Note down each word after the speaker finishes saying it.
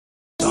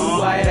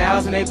white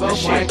owls and they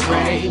both might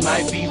gray.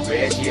 Might be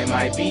red, yeah,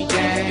 might be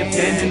gang.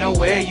 Depending on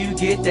where you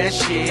get that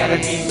shit. Gotta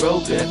be real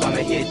good if I'ma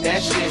hit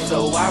that shit,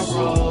 so I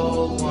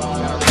roll one.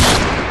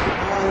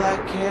 All I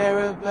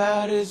care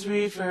about is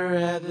reefer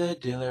at the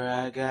dealer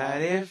I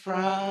got it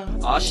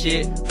from. Aw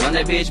shit, run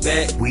that bitch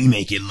back. We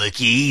make it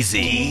look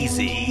easy.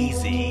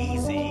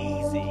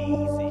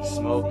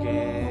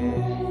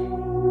 Smoking,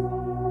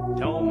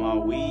 don't my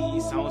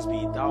weed songs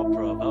be thought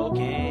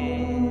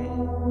provoking.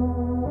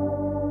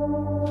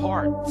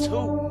 Part 2,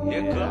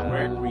 nigga,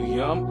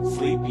 Requiem,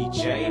 Sleepy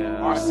J,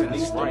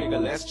 Arsonist,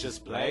 nigga, let's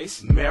just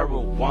blaze.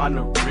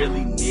 Marijuana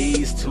really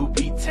needs to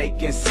be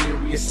taken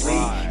seriously.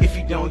 If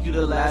you don't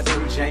utilize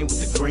Mary Jane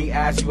with the green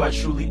eyes, you are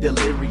truly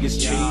delirious,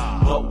 G.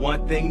 But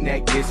one thing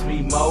that gets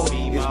me more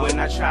is when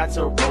I try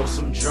to roll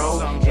some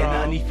dro and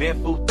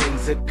uneventful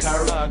things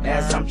occur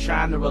as I'm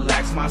trying to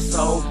relax my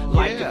soul.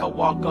 Like if I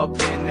walk up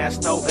in that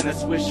stove and a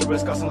swisher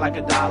is costing like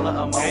 $1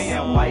 a mo,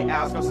 and white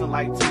owls costing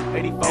like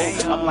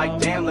 $2.84. I'm like,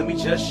 damn, let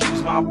me just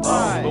use my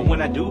phone. But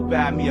when I do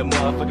buy me a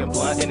motherfucking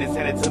blunt and it's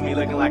handed to me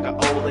looking like an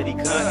old lady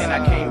cunt, and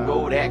I can't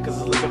roll that cause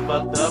it's looking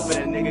fucked up,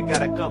 and a nigga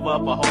gotta cover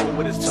up a hole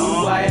with his tongue.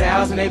 Two white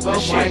owls and they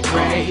both might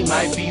gray.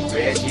 Might be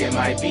red, yeah,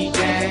 might be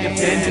gang.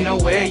 Depending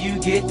on where you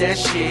get that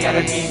shit.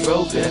 Gotta be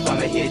real good if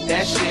I'ma hit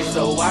that shit,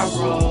 so I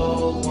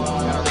roll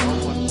one.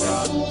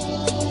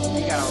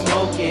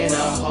 Smoking a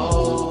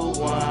whole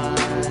one.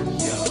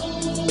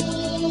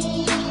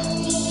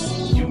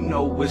 You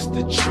know it's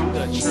the truth.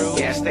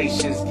 Gas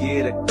stations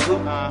get a clue.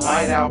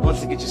 White out once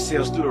to get your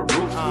sales through the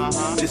roof.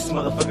 This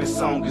motherfucking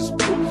song is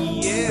proof.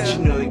 But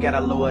you know you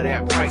gotta lower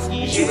that price.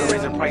 You been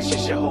raising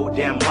prices your whole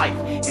damn life.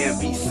 And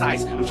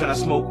besides, I'm tryna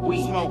smoke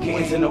weed.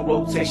 Hands in a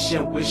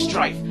rotation with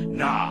strife.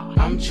 Nah,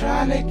 I'm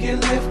tryna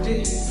get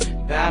lifted.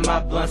 Buy my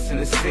blunts in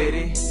the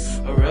city,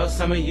 or else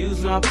I'ma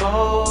use my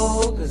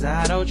bowl. Cause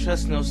I don't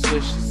trust no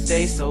swishers.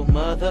 They so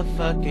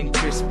motherfucking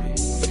crispy.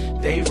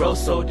 They roll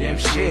so damn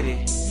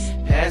shitty.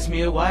 Pass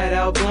me a white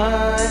out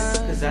blunt,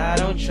 cause I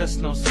don't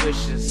trust no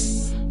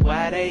swishers.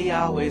 Why they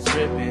always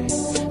ripping?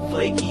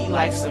 Flaky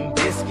like some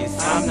biscuits.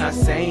 I'm not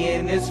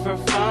saying this for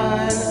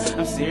fun.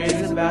 I'm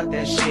serious about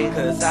that shit,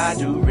 cause I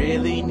do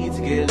really need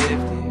to get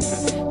lifted.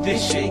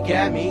 This shit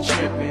got me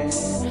tripping.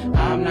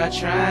 I'm not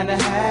trying to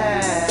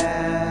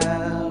have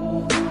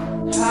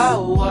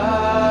how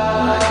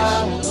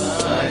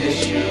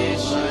punish you.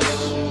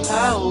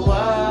 How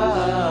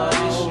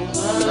punish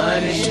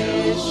you.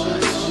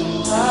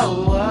 How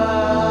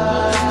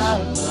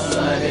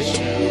punish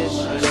you.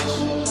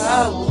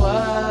 How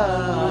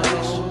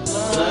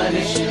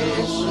punish you.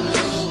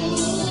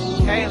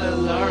 Kayla,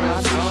 Laura,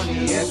 Tony,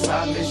 yes, I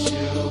miss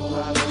you.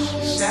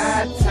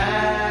 Shot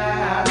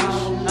time,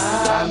 I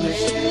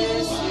miss you.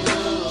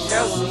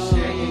 Chelsea,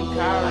 Jay,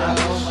 Cara,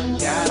 oh my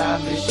God, I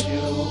miss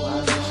you.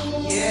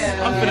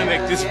 Yeah. I'm finna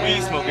make this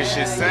weed smoking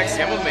shit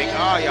sexy. I'm gonna make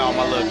all y'all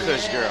my little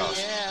kush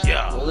girls.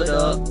 Yeah. Roll it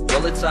up,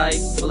 roll it tight,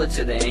 roll it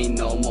till there ain't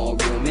no more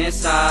room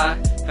inside.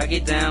 Pack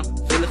it down,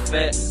 feel it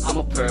fat.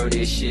 I'ma pearl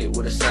this shit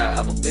with a side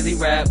of a Billy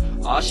rap.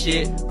 Aw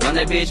shit, run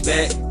that bitch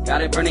back.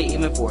 Got it burning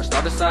even for a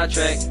start a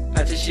sidetrack.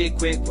 Patch this shit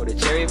quick for the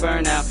cherry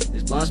burn out.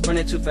 This blunt's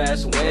burning too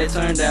fast, the way it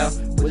turned out.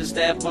 With a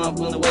staff bump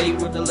on the way you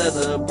rip the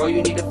leather. Bro,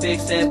 you need to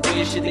fix that, put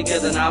your shit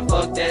together. Now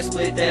fuck that,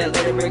 split that,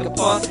 let it break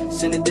apart.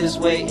 Send it this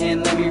way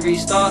and let me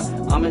restart.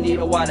 I'ma need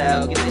a white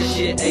out, get this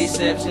shit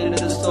ASAP. Send it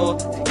to the store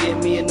to get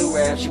me a new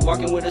rap. She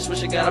walking with a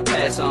switcher, gotta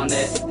pass on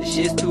that. This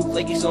shit's too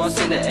flaky, so I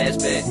send her ass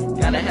back.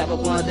 Gotta have a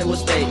blunt that will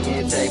stay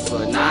intact.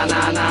 But nah,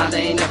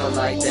 they ain't never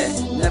like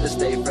that. Never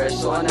stay fresh,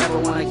 so I never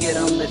wanna get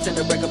them. They tend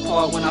to break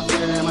apart when I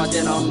fit it in my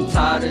denim. I'm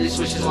tired of these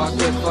switches, so I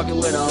quit fucking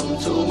with them.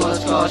 Too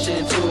much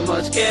caution, too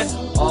much care.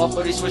 All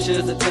for these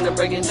switches that tend to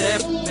break in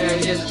death.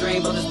 Marriage is a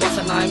dream, but this was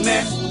a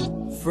nightmare.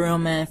 For real,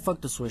 man, fuck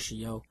the swisher,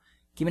 yo.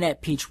 Give me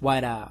that peach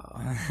white owl.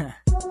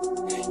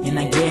 And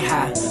I get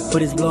high,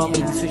 but it's blow up,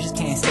 these switches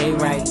can't stay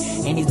right.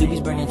 And these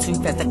doobies burning too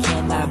fast, I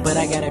can't lie. But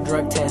I got a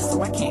drug test,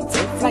 so I can't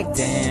take flight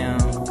down.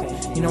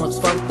 You know what's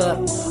fucked up?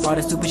 All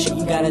the stupid shit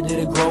you gotta do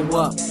to grow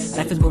up.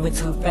 Life is moving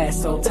too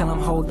fast, so tell them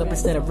hold up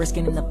instead of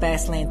risking in the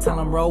fast lane. Tell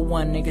them roll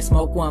one, nigga,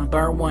 smoke one,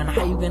 burn one.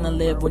 How you gonna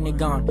live when you're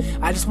gone?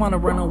 I just wanna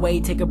run away,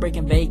 take a break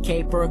and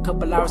vacate for a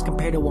couple hours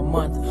compared to a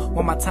month.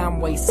 Want my time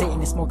waste sitting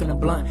and smoking a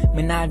blunt.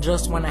 Man, I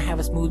just wanna have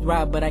a smooth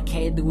ride, but I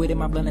can't do it in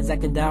my blunt as I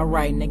can die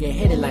right. Nigga,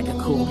 hit it like a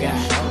cool guy,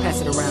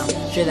 pass it around,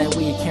 share that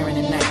weed, carrying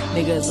the night.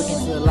 Niggas looking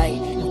to the light.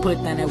 Put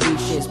down that weed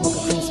shit, smoke a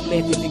clean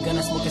spliff if you're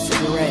gonna smoke a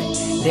cigarette.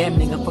 Damn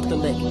nigga, fuck the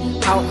lick.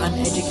 How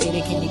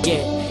uneducated can you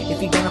get?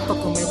 If you're gonna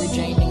fuck with Mary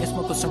Jane, nigga,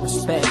 smoke with some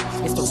respect.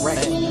 It's the wreck,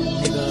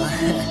 nigga.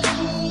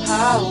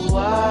 How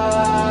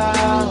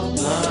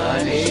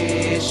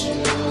punish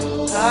you.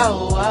 How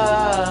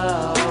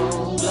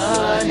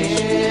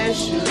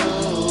punish you.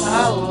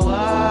 How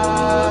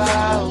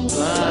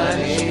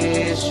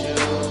punish you.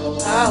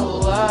 How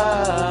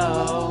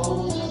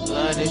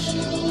punish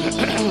you.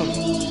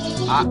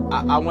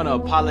 I wanna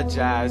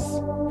apologize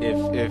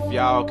if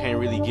y'all can't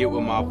really get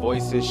with my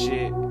voice and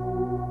shit.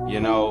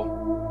 You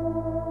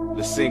know,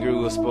 the singer who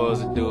was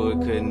supposed to do it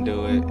couldn't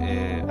do it,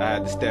 and I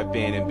had to step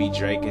in and be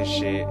Drake and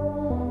shit.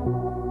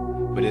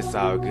 but it's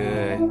all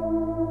good.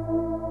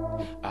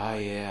 Oh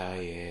yeah, oh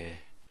yeah.